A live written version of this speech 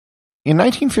In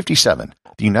 1957,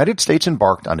 the United States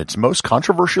embarked on its most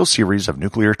controversial series of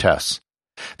nuclear tests.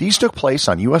 These took place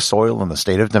on U.S. soil in the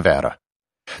state of Nevada.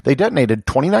 They detonated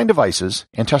 29 devices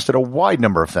and tested a wide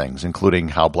number of things, including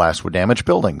how blasts would damage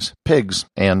buildings, pigs,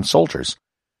 and soldiers.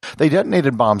 They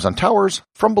detonated bombs on towers,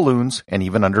 from balloons, and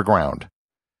even underground.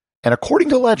 And according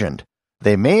to legend,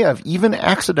 they may have even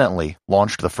accidentally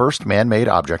launched the first man-made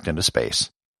object into space.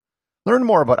 Learn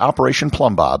more about Operation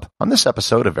Plumb Bob on this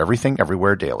episode of Everything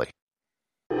Everywhere Daily.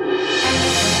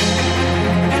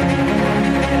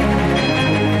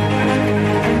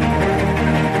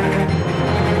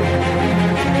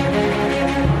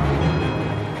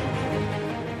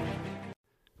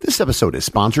 This episode is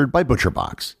sponsored by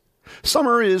ButcherBox.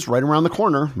 Summer is right around the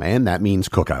corner, and that means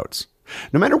cookouts.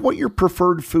 No matter what your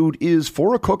preferred food is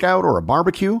for a cookout or a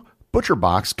barbecue,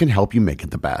 ButcherBox can help you make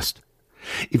it the best.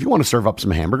 If you want to serve up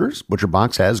some hamburgers,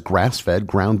 ButcherBox has grass-fed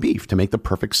ground beef to make the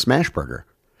perfect smash burger.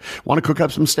 Want to cook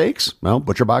up some steaks? Well,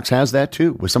 ButcherBox has that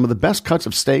too, with some of the best cuts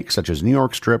of steak such as New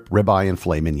York strip, ribeye, and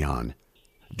filet mignon.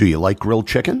 Do you like grilled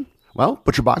chicken? Well,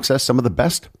 ButcherBox has some of the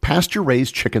best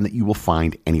pasture-raised chicken that you will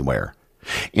find anywhere.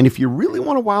 And if you really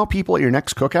want to wow people at your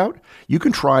next cookout, you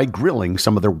can try grilling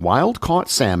some of their wild-caught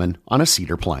salmon on a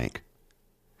cedar plank.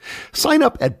 Sign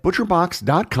up at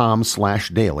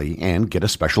butcherbox.com/daily and get a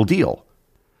special deal.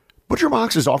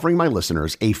 ButcherBox is offering my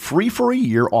listeners a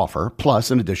free-for-a-year offer plus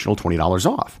an additional $20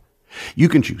 off. You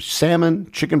can choose salmon,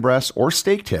 chicken breasts, or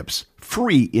steak tips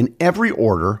free in every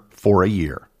order for a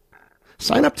year.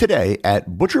 Sign up today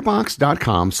at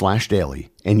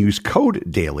butcherbox.com/daily and use code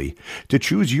DAILY to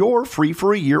choose your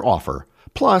free-for-a-year offer,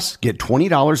 plus get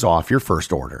 $20 off your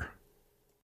first order.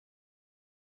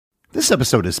 This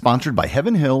episode is sponsored by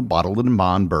Heaven Hill Bottled and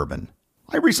Bond Bourbon.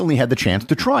 I recently had the chance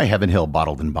to try Heaven Hill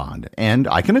Bottled and Bond, and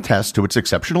I can attest to its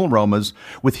exceptional aromas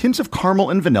with hints of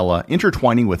caramel and vanilla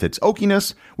intertwining with its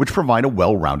oakiness, which provide a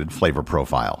well-rounded flavor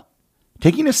profile.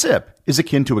 Taking a sip is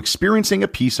akin to experiencing a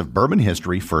piece of bourbon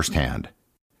history firsthand.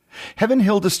 Heaven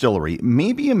Hill Distillery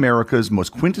may be America's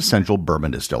most quintessential bourbon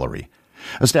distillery.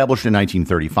 Established in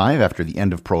 1935 after the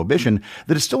end of Prohibition,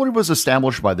 the distillery was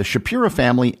established by the Shapira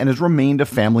family and has remained a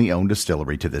family-owned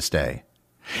distillery to this day.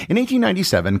 In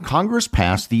 1897, Congress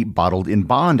passed the Bottled in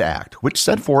Bond Act, which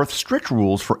set forth strict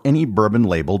rules for any bourbon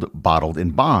labeled Bottled in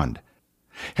Bond.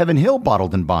 Heaven Hill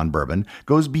Bottled in Bond Bourbon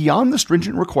goes beyond the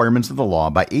stringent requirements of the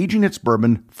law by aging its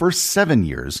bourbon for 7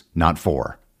 years, not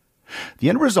 4. The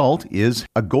end result is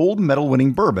a gold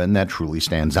medal-winning bourbon that truly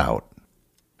stands out.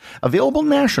 Available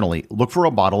nationally, look for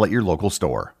a bottle at your local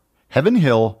store. Heaven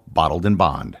Hill Bottled in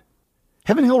Bond.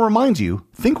 Heaven Hill reminds you,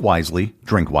 think wisely,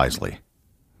 drink wisely.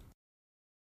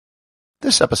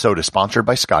 This episode is sponsored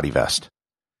by SCOTTeVEST.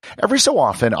 Every so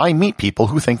often, I meet people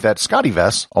who think that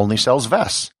SCOTTeVEST only sells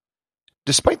vests.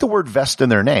 Despite the word vest in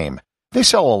their name, they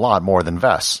sell a lot more than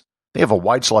vests. They have a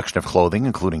wide selection of clothing,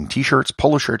 including t-shirts,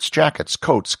 polo shirts, jackets,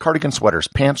 coats, cardigan sweaters,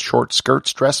 pants, shorts,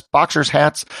 skirts, dress, boxers,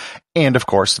 hats, and, of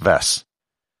course, vests.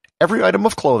 Every item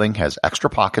of clothing has extra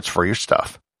pockets for your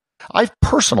stuff. I've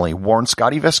personally worn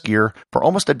SCOTTeVEST gear for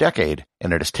almost a decade,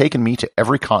 and it has taken me to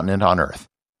every continent on Earth.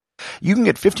 You can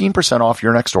get 15% off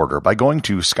your next order by going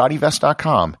to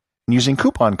SCOTTeVEST.com and using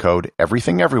coupon code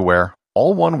EVERYTHINGEVERYWHERE,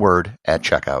 all one word, at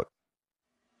checkout.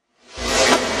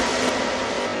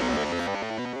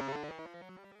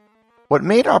 What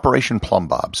made Operation Plumb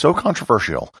Bob so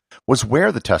controversial was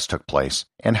where the tests took place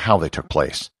and how they took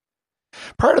place.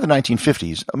 Prior to the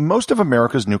 1950s, most of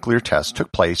America's nuclear tests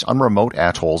took place on remote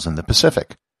atolls in the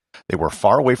Pacific. They were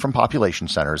far away from population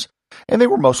centers, and they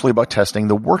were mostly about testing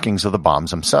the workings of the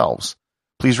bombs themselves.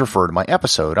 Please refer to my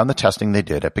episode on the testing they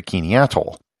did at Bikini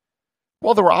Atoll.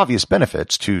 While there were obvious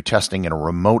benefits to testing in a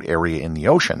remote area in the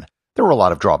ocean, there were a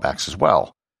lot of drawbacks as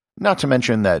well. Not to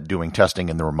mention that doing testing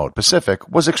in the remote Pacific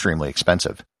was extremely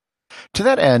expensive. To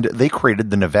that end, they created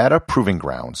the Nevada Proving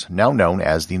Grounds, now known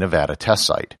as the Nevada Test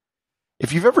Site.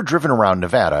 If you've ever driven around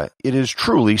Nevada, it is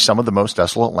truly some of the most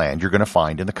desolate land you're going to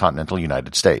find in the continental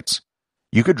United States.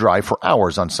 You could drive for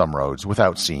hours on some roads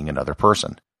without seeing another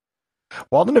person.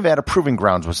 While the Nevada Proving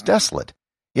Grounds was desolate,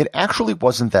 it actually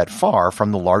wasn't that far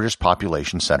from the largest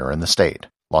population center in the state,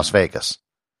 Las Vegas.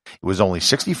 It was only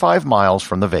 65 miles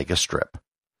from the Vegas Strip.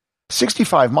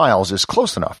 65 miles is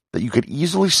close enough that you could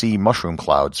easily see mushroom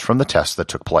clouds from the tests that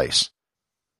took place.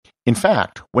 In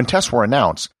fact, when tests were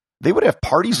announced, they would have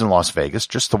parties in Las Vegas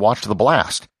just to watch the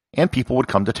blast, and people would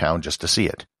come to town just to see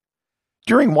it.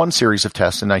 During one series of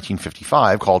tests in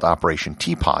 1955 called Operation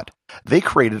Teapot, they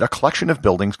created a collection of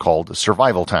buildings called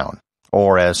Survival Town,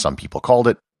 or as some people called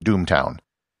it, Doomtown.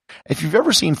 If you've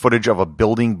ever seen footage of a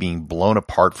building being blown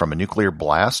apart from a nuclear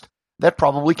blast, that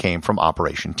probably came from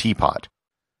Operation Teapot.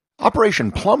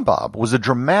 Operation Plum Bob was a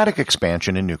dramatic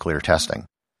expansion in nuclear testing.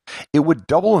 It would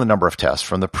double the number of tests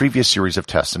from the previous series of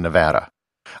tests in Nevada.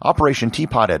 Operation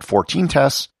Teapot had 14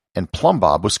 tests, and Plum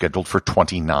Bob was scheduled for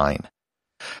 29.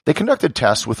 They conducted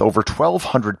tests with over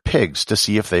 1,200 pigs to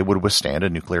see if they would withstand a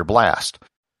nuclear blast.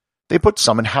 They put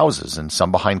some in houses and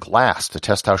some behind glass to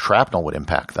test how shrapnel would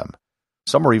impact them.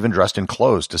 Some were even dressed in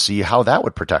clothes to see how that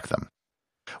would protect them.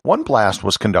 One blast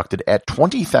was conducted at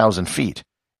 20,000 feet,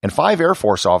 and 5 Air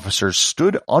Force officers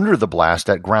stood under the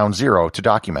blast at Ground Zero to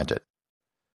document it.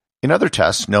 In other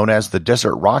tests, known as the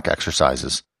Desert Rock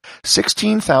exercises,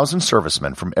 16,000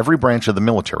 servicemen from every branch of the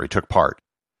military took part.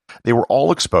 They were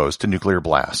all exposed to nuclear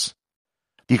blasts.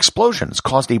 The explosions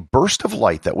caused a burst of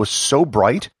light that was so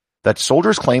bright that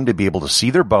soldiers claimed to be able to see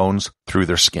their bones through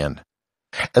their skin.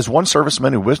 As one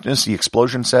serviceman who witnessed the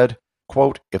explosion said,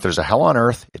 quote, "If there's a hell on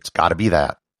earth, it's gotta be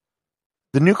that."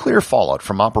 The nuclear fallout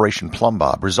from Operation Plum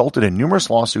Bob resulted in numerous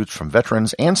lawsuits from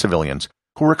veterans and civilians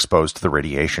who were exposed to the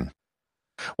radiation.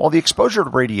 While the exposure to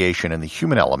radiation and the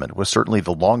human element was certainly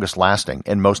the longest lasting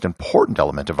and most important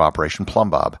element of Operation Plum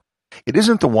Bob, it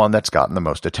isn't the one that's gotten the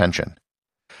most attention.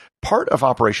 Part of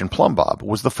Operation Plum Bob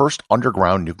was the first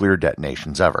underground nuclear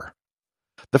detonations ever.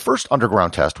 The first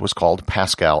underground test was called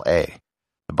Pascal A.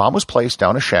 The bomb was placed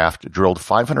down a shaft drilled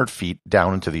 500 feet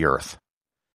down into the earth.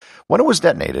 When it was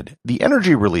detonated, the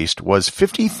energy released was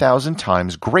 50,000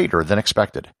 times greater than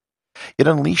expected. It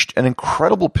unleashed an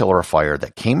incredible pillar of fire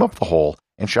that came up the hole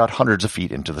and shot hundreds of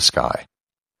feet into the sky.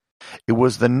 It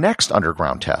was the next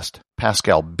underground test,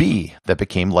 Pascal B, that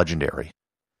became legendary.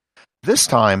 This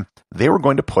time, they were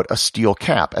going to put a steel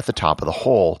cap at the top of the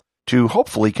hole to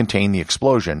hopefully contain the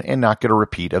explosion and not get a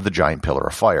repeat of the giant pillar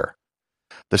of fire.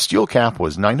 The steel cap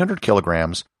was 900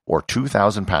 kilograms, or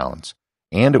 2,000 pounds,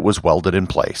 and it was welded in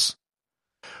place.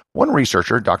 One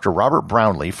researcher, Dr. Robert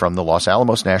Brownlee from the Los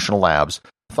Alamos National Labs,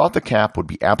 thought the cap would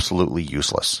be absolutely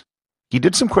useless. He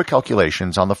did some quick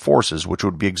calculations on the forces which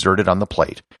would be exerted on the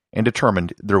plate and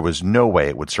determined there was no way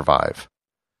it would survive.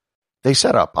 They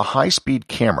set up a high-speed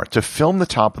camera to film the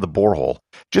top of the borehole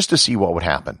just to see what would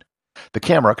happen. The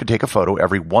camera could take a photo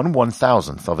every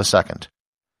 1/1000th of a second.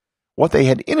 What they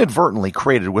had inadvertently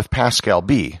created with Pascal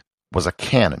B was a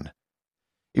cannon.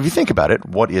 If you think about it,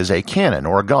 what is a cannon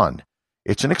or a gun?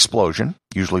 It's an explosion,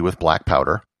 usually with black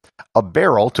powder, a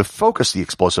barrel to focus the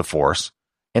explosive force,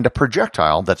 and a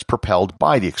projectile that's propelled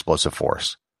by the explosive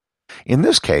force. In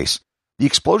this case, the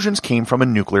explosions came from a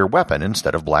nuclear weapon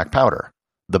instead of black powder.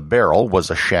 The barrel was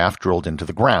a shaft drilled into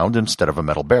the ground instead of a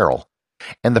metal barrel,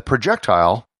 and the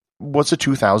projectile was a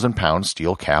 2,000-pound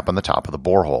steel cap on the top of the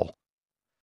borehole.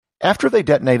 After they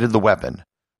detonated the weapon,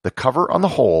 the cover on the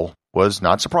hole was,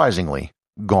 not surprisingly,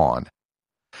 gone.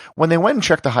 When they went and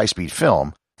checked the high-speed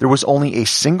film, there was only a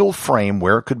single frame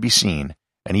where it could be seen,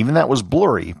 and even that was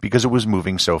blurry because it was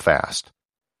moving so fast.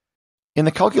 In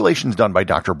the calculations done by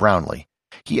Dr. Brownlee,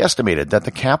 he estimated that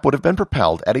the cap would have been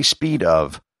propelled at a speed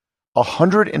of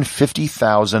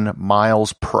 150,000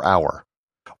 miles per hour,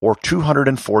 or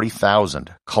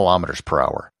 240,000 kilometers per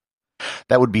hour.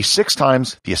 That would be 6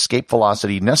 times the escape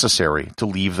velocity necessary to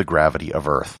leave the gravity of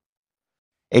Earth.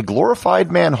 A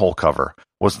glorified manhole cover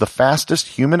was the fastest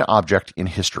human object in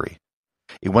history.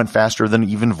 It went faster than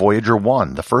even Voyager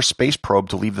 1, the first space probe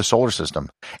to leave the solar system,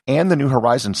 and the New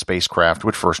Horizons spacecraft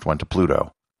which first went to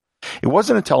Pluto. It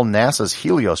wasn't until NASA's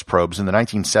Helios probes in the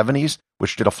 1970s,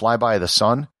 which did a flyby of the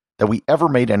sun, that we ever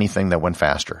made anything that went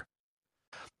faster.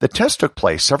 The test took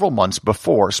place several months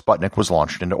before Sputnik was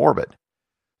launched into orbit.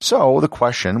 So the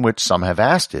question which some have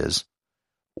asked is,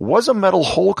 was a metal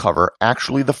hole cover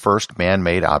actually the first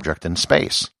man-made object in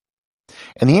space?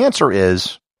 And the answer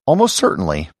is, almost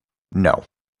certainly, no.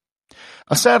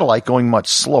 A satellite going much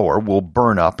slower will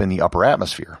burn up in the upper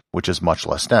atmosphere, which is much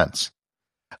less dense.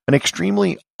 An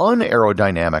extremely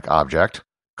unaerodynamic object,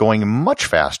 going much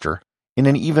faster in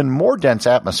an even more dense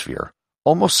atmosphere,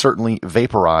 almost certainly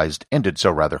vaporized and did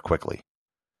so rather quickly.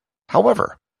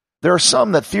 However, there are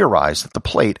some that theorize that the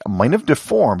plate might have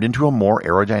deformed into a more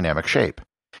aerodynamic shape,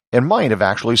 and might have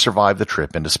actually survived the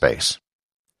trip into space.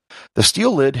 The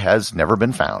steel lid has never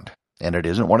been found, and it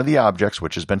isn't one of the objects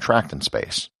which has been tracked in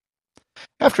space.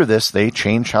 After this, they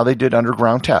changed how they did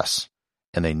underground tests,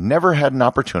 and they never had an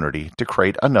opportunity to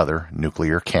create another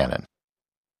nuclear cannon.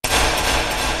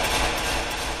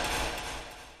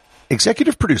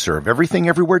 Executive producer of Everything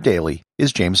Everywhere Daily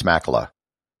is James Makala.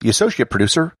 The associate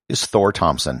producer is Thor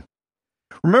Thompson.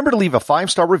 Remember to leave a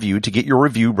 5-star review to get your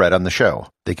review read on the show.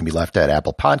 They can be left at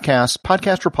Apple Podcasts,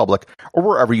 Podcast Republic, or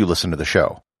wherever you listen to the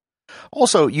show.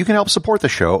 Also, you can help support the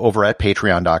show over at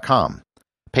Patreon.com.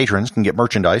 Patrons can get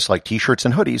merchandise like t-shirts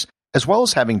and hoodies as well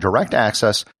as having direct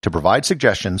access to provide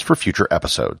suggestions for future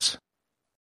episodes.